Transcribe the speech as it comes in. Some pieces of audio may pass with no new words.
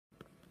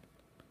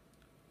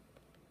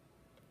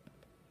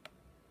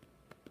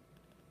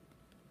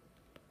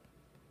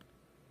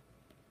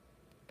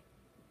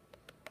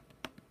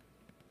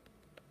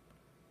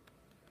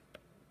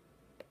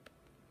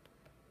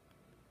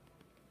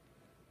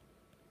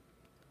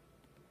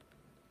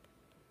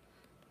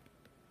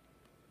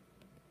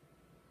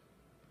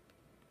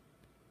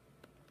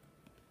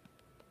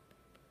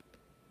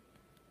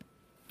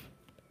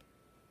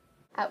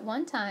At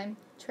one time,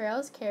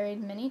 trails carried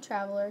many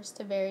travelers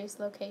to various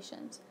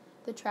locations.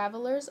 The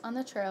travelers on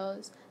the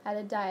trails had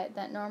a diet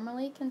that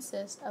normally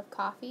consists of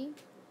coffee,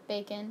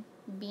 bacon,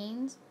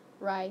 beans,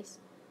 rice,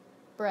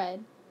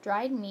 bread,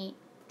 dried meat,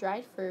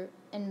 dried fruit,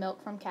 and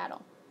milk from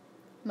cattle.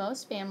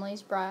 Most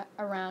families brought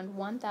around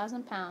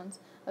 1,000 pounds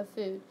of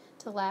food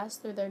to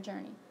last through their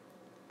journey.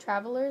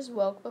 Travelers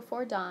woke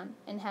before dawn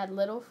and had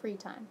little free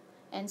time,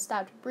 and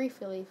stopped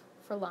briefly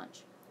for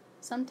lunch.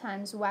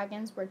 Sometimes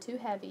wagons were too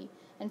heavy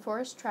and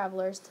forced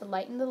travelers to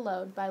lighten the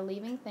load by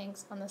leaving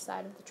things on the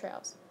side of the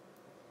trails.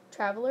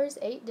 Travelers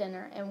ate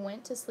dinner and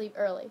went to sleep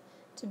early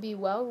to be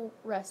well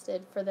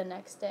rested for the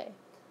next day.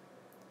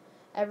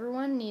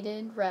 Everyone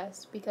needed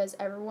rest because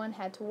everyone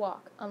had to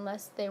walk,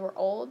 unless they were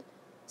old,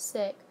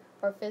 sick,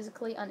 or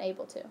physically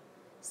unable to.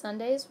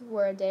 Sundays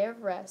were a day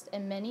of rest,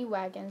 and many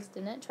wagons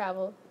didn't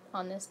travel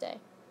on this day.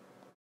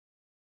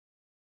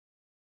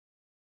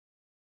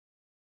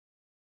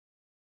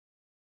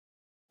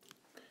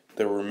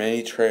 There were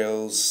many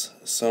trails.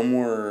 Some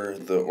were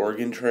the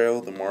Oregon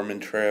Trail, the Mormon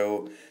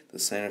Trail, the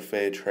Santa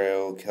Fe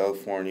Trail,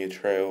 California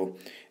Trail,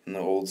 and the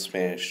Old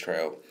Spanish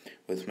Trail.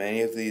 With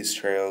many of these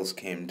trails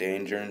came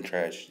danger and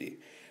tragedy.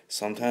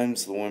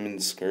 Sometimes the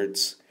women's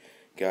skirts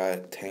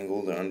got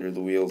tangled under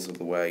the wheels of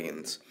the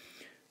wagons,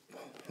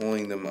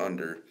 pulling them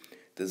under.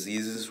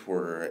 Diseases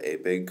were a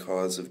big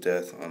cause of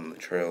death on the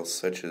trails,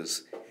 such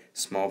as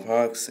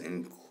smallpox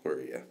and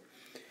cholera.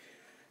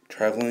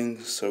 Traveling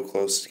so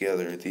close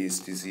together, these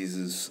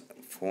diseases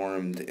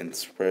formed and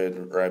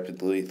spread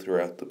rapidly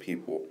throughout the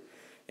people.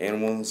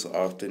 Animals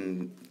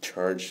often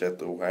charged at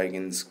the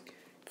wagons,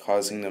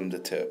 causing them to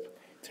tip.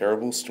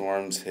 Terrible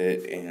storms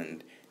hit,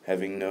 and,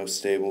 having no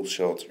stable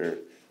shelter,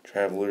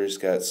 travelers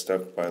got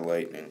struck by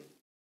lightning.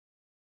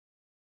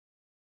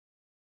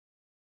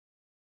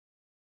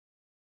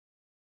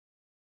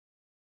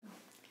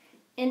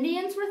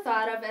 Indians were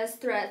thought of as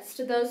threats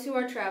to those who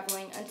are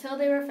traveling until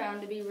they were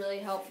found to be really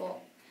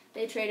helpful.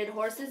 They traded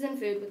horses and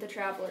food with the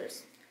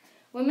travelers.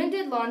 Women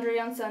did laundry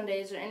on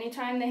Sundays or any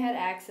time they had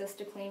access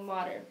to clean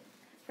water.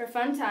 For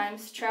fun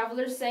times,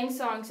 travelers sang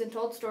songs and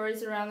told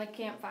stories around the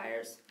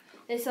campfires.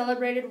 They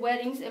celebrated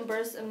weddings and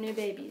births of new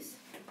babies.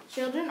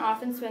 Children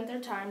often spent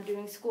their time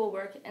doing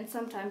schoolwork and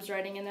sometimes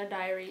writing in their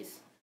diaries.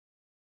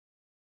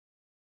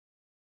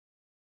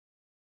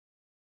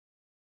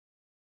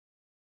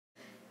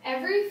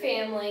 Every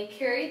family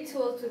carried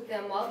tools with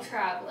them while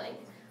traveling,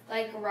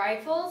 like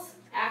rifles,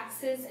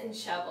 axes, and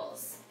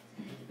shovels.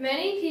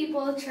 Many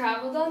people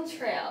traveled on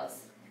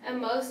trails, and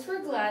most were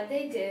glad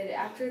they did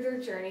after their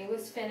journey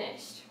was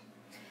finished.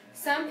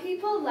 Some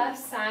people left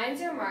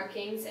signs or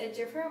markings at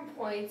different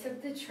points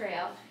of the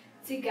trail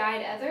to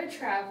guide other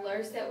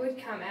travelers that would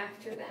come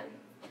after them.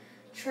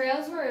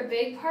 Trails were a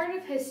big part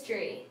of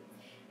history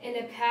and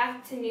a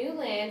path to new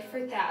land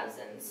for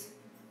thousands.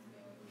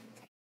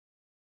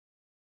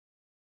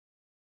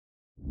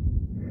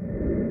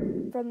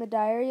 From the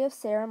Diary of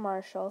Sarah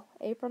Marshall,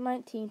 April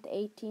 19,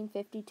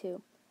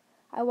 1852.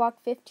 I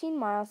walked 15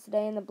 miles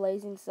today in the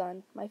blazing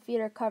sun. My feet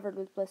are covered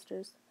with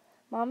blisters.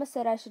 Mama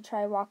said I should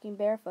try walking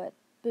barefoot.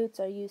 Boots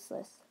are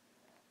useless.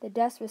 The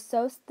dust was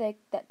so thick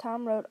that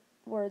Tom wrote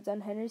words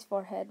on Henry's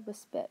forehead with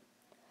spit.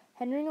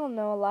 Henry will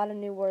know a lot of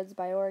new words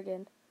by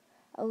Oregon.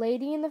 A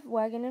lady in the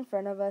wagon in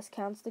front of us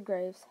counts the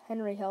graves.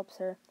 Henry helps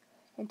her.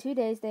 In 2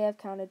 days they have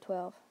counted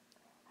 12.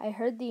 I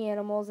herd the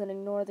animals and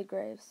ignore the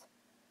graves.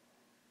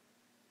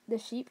 The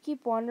sheep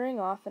keep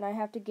wandering off, and I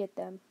have to get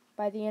them.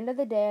 By the end of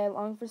the day I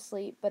long for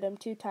sleep, but am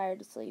too tired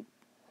to sleep.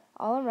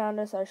 All around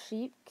us are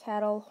sheep,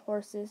 cattle,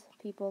 horses,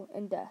 people,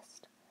 and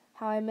dust.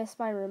 How I miss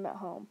my room at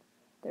home.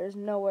 There is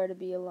nowhere to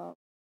be alone.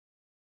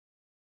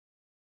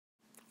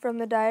 From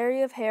the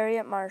Diary of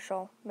Harriet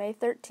Marshall, May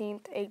 13,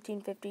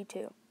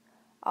 1852.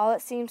 All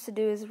it seems to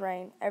do is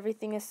rain.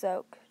 Everything is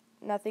soaked.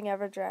 Nothing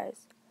ever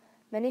dries.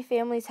 Many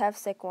families have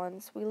sick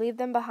ones. We leave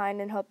them behind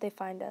and hope they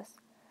find us.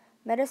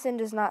 Medicine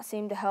does not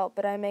seem to help,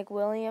 but I make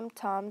William,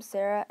 Tom,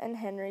 Sarah, and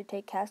Henry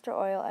take castor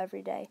oil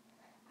every day.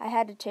 I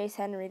had to chase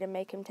Henry to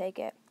make him take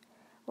it.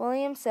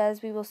 William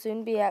says we will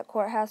soon be at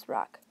Courthouse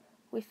Rock.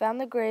 We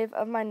found the grave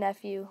of my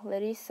nephew,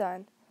 Liddy's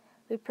son.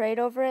 We prayed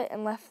over it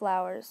and left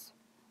flowers.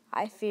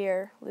 I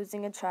fear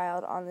losing a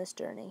child on this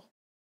journey.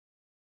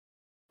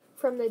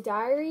 From the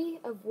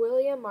Diary of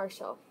William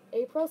Marshall,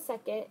 April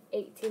 2nd,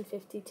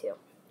 1852.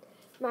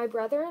 My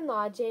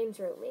brother-in-law James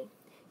wrote me.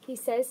 He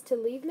says to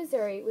leave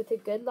Missouri with a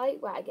good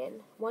light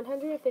wagon,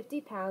 150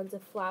 pounds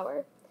of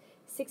flour,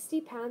 60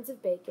 pounds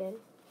of bacon,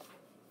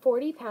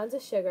 40 pounds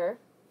of sugar,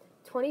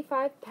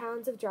 25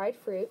 pounds of dried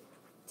fruit,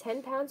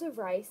 10 pounds of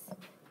rice,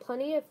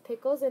 plenty of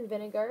pickles and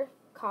vinegar,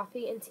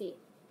 coffee and tea,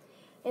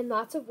 and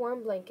lots of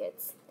warm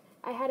blankets.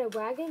 I had a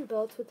wagon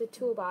built with a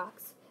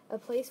toolbox, a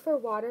place for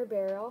water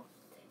barrel,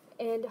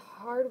 and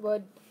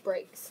hardwood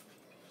brakes.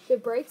 The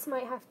brakes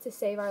might have to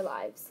save our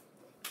lives.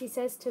 He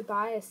says to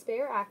buy a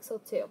spare axle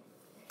too.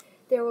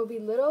 There will be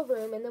little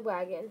room in the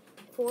wagon,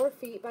 4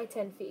 feet by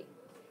 10 feet.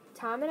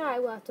 Tom and I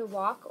will have to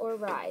walk or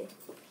ride.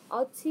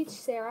 I'll teach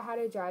Sarah how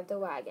to drive the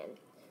wagon.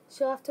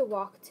 She'll have to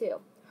walk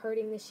too,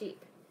 herding the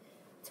sheep.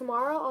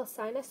 Tomorrow I'll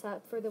sign us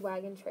up for the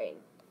wagon train.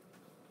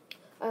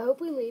 I hope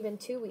we leave in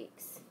 2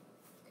 weeks.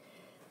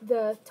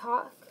 The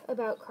talk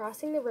about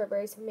crossing the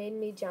rivers made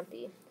me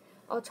jumpy.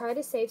 I'll try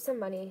to save some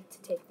money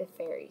to take the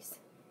ferries.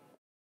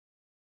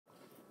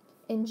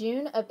 In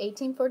June of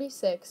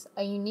 1846,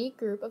 a unique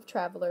group of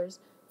travelers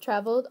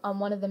traveled on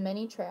one of the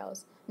many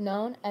trails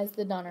known as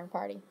the Donner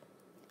Party.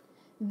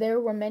 There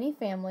were many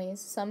families,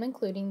 some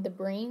including the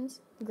Breens,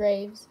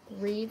 Graves,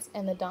 Reeds,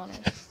 and the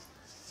Donners.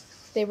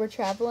 They were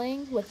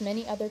traveling with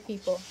many other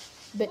people,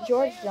 but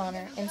George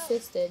Donner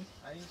insisted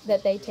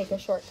that they take a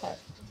shortcut.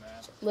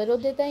 Little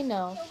did they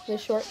know, the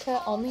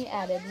shortcut only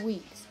added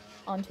weeks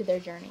onto their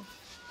journey.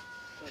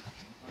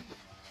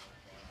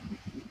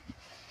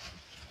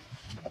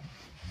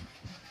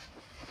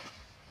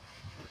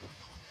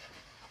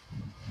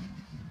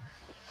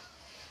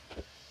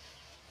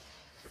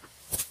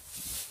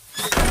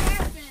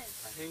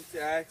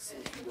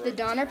 The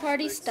Donner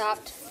Party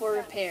stopped for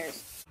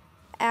repairs.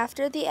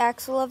 After the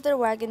axle of their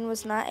wagon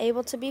was not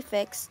able to be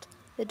fixed,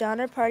 the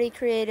Donner Party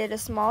created a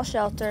small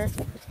shelter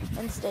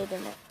and stayed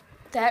in it.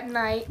 That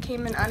night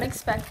came an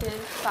unexpected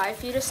 5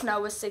 feet of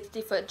snow with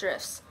 60-foot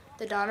drifts.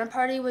 The Donner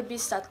Party would be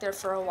stuck there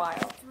for a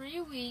while.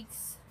 3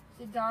 weeks,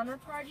 the Donner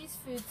Party's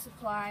food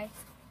supply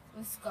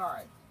was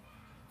scarred.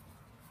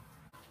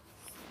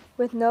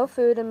 With no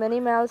food and many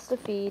mouths to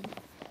feed,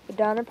 the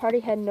Donner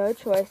Party had no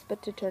choice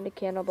but to turn to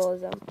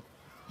cannibalism.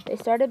 They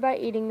started by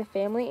eating the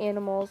family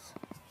animals,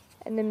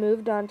 and then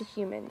moved on to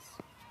humans.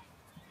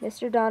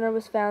 Mr. Donner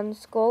was found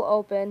skull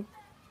open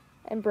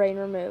and brain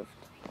removed.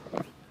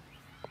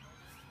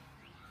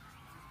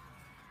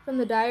 From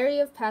the Diary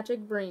of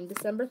Patrick Breen,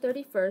 December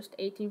 31st,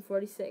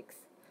 1846.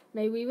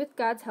 May we with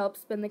God's help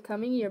spend the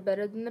coming year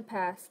better than the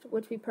past,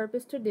 which we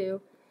purpose to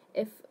do,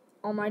 if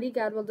Almighty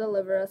God will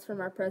deliver us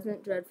from our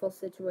present dreadful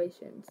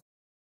situations.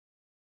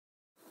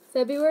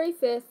 February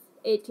 5th,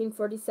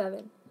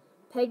 1847.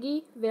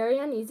 Peggy, very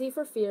uneasy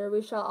for fear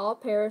we shall all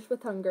perish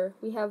with hunger.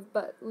 We have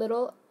but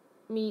little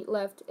meat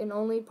left, and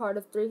only part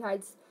of 3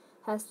 hides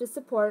has to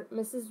support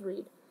Mrs.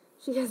 Reed.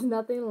 She has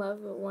nothing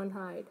left but 1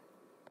 hide.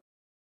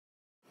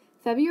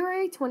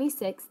 February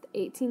 26,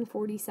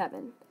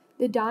 1847.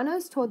 The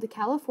Donnos told the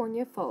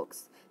California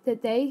folks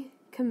that they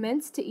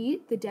commenced to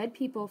eat the dead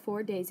people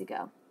 4 days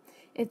ago.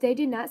 If they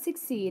did not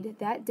succeed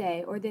that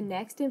day or the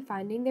next in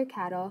finding their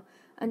cattle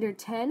under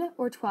 10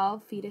 or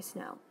 12 feet of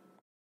snow.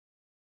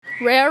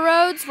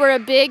 Railroads were a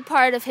big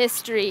part of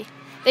history.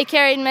 They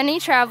carried many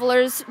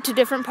travelers to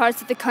different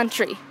parts of the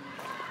country.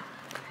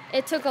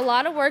 It took a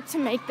lot of work to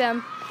make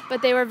them,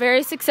 but they were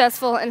very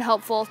successful and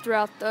helpful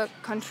throughout the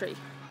country.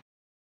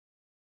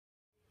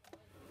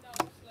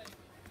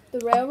 The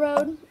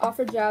railroad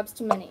offered jobs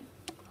to many.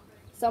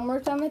 Some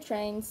worked on the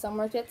trains, some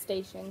worked at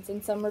stations,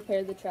 and some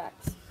repaired the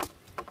tracks.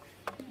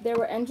 There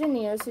were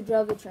engineers who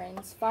drove the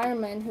trains,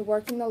 firemen who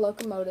worked in the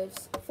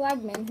locomotives,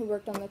 flagmen who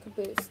worked on the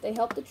caboose. They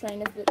helped the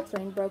train if the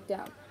train broke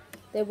down.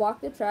 They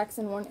walked the tracks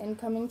and warned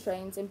incoming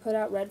trains and put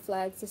out red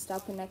flags to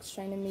stop the next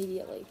train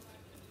immediately.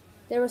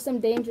 There were some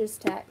dangerous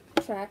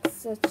tracks,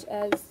 such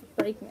as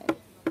brakemen.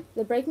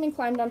 The brakemen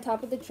climbed on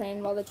top of the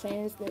train while the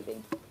train was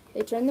moving.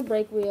 They turned the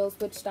brake wheels,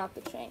 which stopped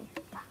the train.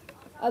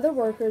 Other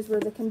workers were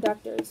the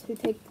conductors, who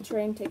take the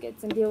train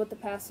tickets and deal with the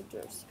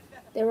passengers.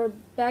 There were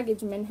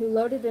baggage men who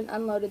loaded and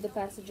unloaded the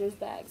passengers'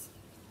 bags,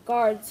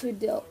 guards who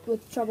dealt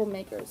with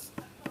troublemakers,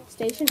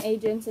 station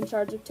agents in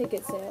charge of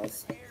ticket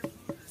sales,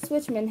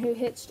 switchmen who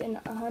hitched and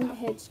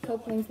unhitched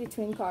couplings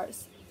between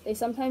cars. They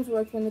sometimes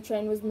worked when the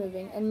train was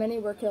moving, and many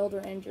were killed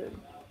or injured.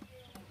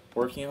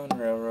 Working on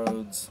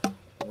railroads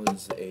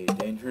was a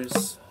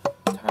dangerous,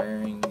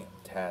 tiring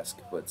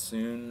task, but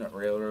soon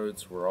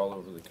railroads were all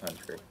over the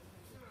country.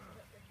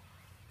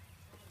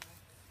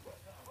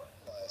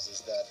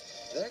 Is that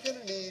they're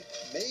going to need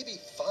maybe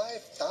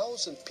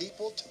 5,000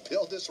 people to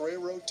build this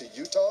railroad to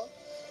Utah?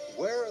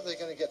 Where are they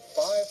going to get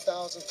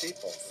 5,000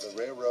 people? The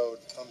railroad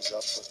comes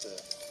up with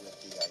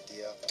the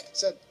idea.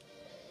 Said,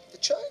 the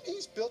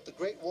Chinese built the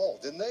Great Wall,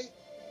 didn't they?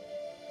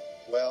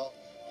 Well,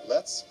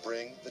 let's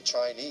bring the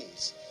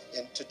Chinese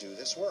in to do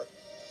this work.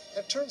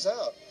 And it turns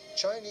out,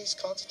 Chinese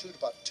constitute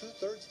about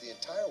 2/3 of the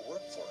entire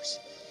workforce.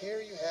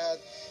 Here you had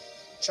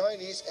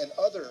Chinese and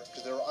other,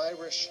 because there are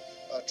Irish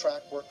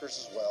track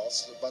workers as well,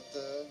 but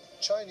the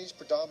Chinese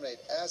predominate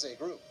as a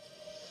group.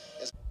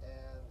 And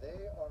they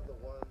are the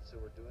ones who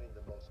are doing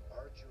the most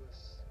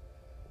arduous,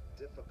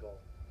 difficult,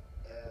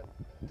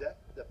 and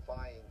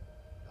death-defying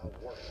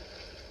work.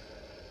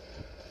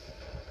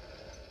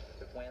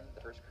 When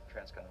the first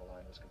transcontinental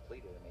line was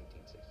completed in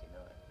 1869,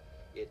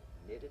 it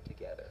knitted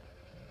together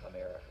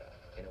America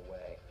in a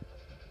way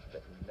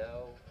that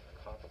no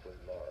comparably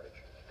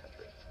large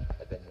country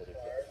had been knitted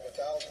together.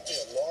 Without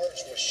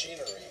large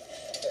machinery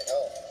to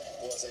help,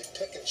 was a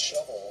pick and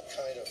shovel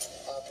kind of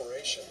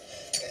operation,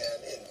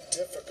 and in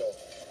difficult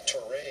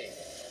terrain,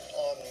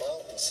 on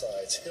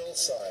mountainsides,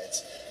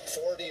 hillsides,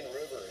 fording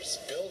rivers,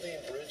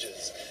 building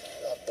bridges,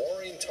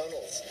 boring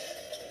tunnels.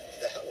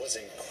 That was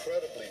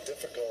incredibly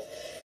difficult